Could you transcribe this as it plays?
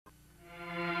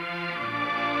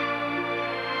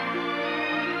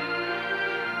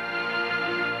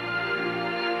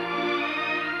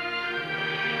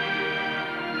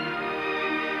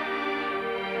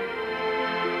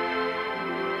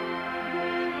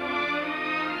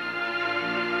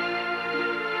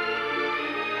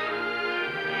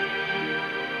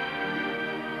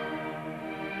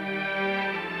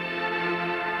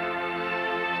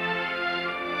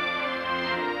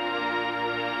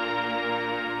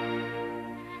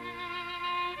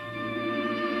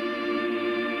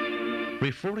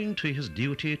Referring to his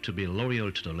duty to be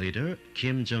loyal to the leader,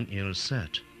 Kim Jong-il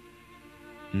said,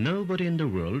 "Nobody in the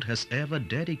world has ever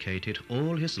dedicated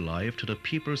all his life to the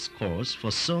people's cause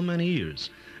for so many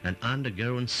years and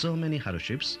undergone so many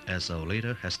hardships as our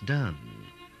leader has done."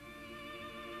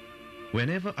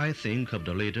 Whenever I think of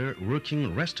the leader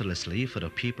working restlessly for the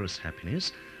people's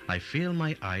happiness, I feel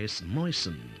my eyes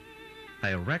moisten.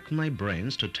 I rack my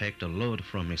brains to take the load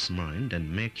from his mind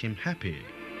and make him happy.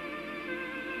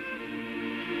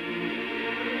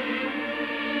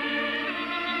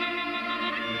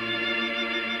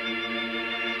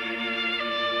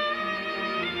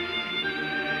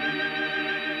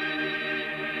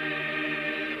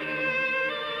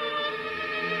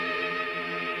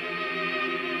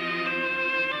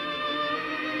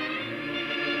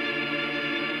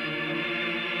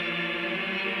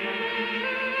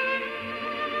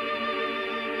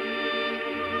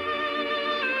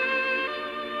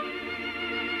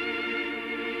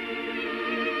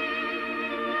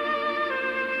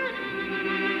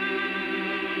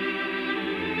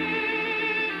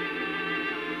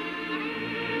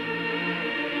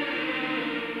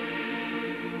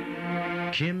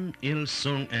 Kim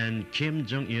Il-sung and Kim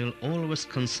Jong-il always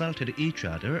consulted each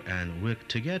other and worked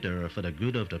together for the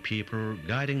good of the people,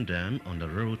 guiding them on the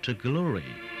road to glory.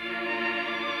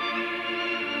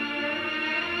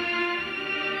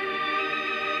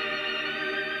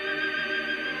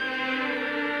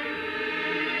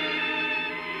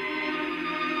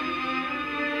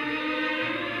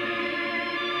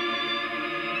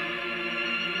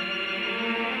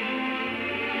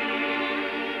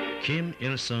 Kim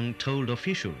Il-sung told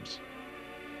officials,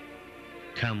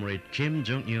 "Comrade Kim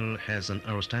Jong-il has an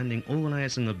outstanding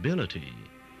organizing ability.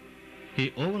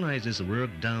 He organizes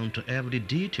work down to every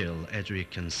detail, as we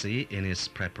can see in his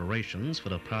preparations for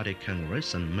the party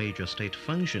congress and major state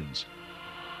functions.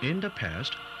 In the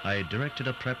past, I directed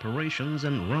the preparations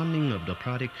and running of the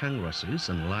party congresses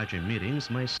and larger meetings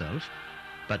myself,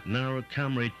 but now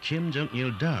Comrade Kim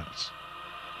Jong-il does.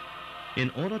 In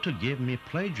order to give me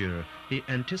pleasure, he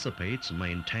anticipates my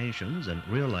intentions and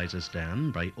realizes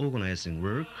them by organizing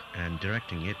work and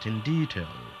directing it in detail.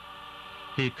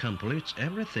 He completes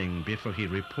everything before he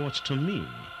reports to me.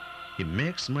 He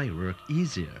makes my work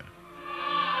easier."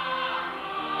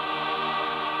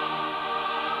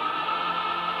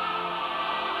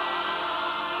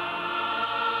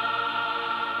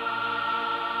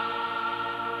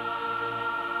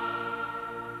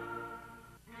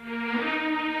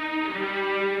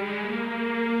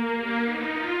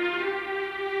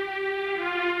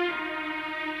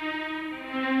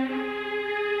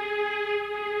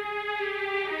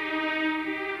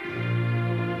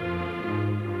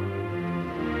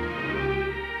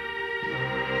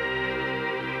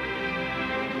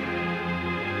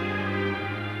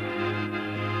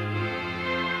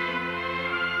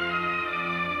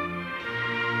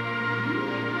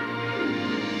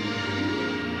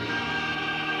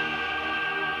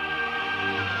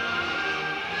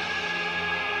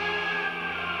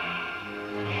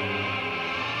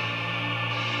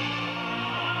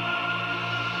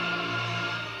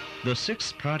 The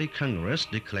Sixth Party Congress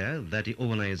declared that the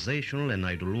organizational and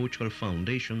ideological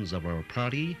foundations of our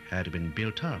party had been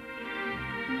built up.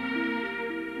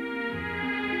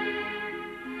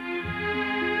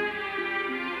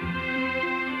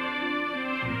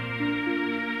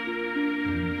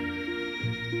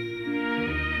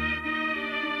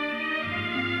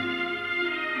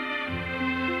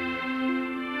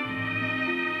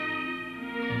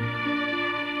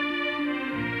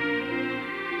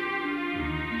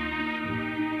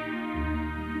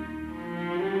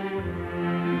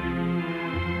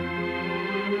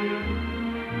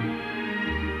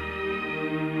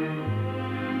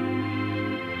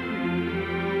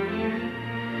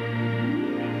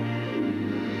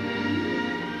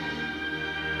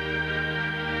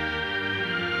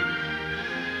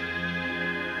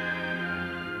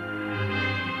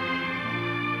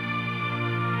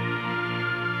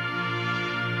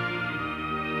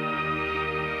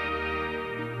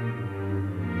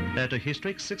 At the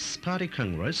historic Sixth Party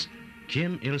Congress,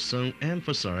 Kim Il-sung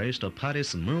emphasized the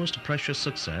party's most precious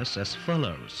success as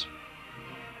follows.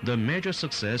 The major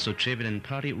success achieved in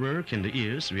party work in the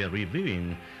years we are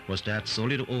reviewing was that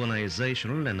solid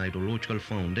organizational and ideological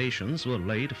foundations were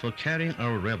laid for carrying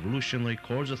our revolutionary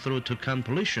cause through to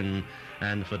completion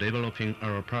and for developing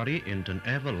our party into an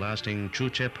everlasting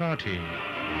Juche party.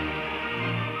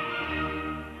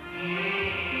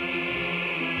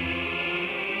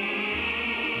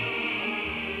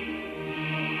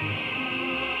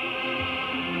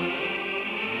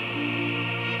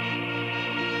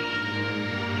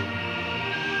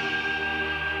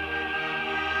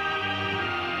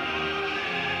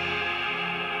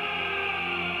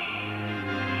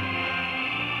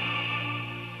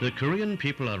 The Korean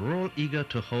people are all eager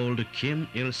to hold Kim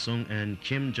Il-sung and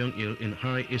Kim Jong-il in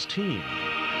high esteem.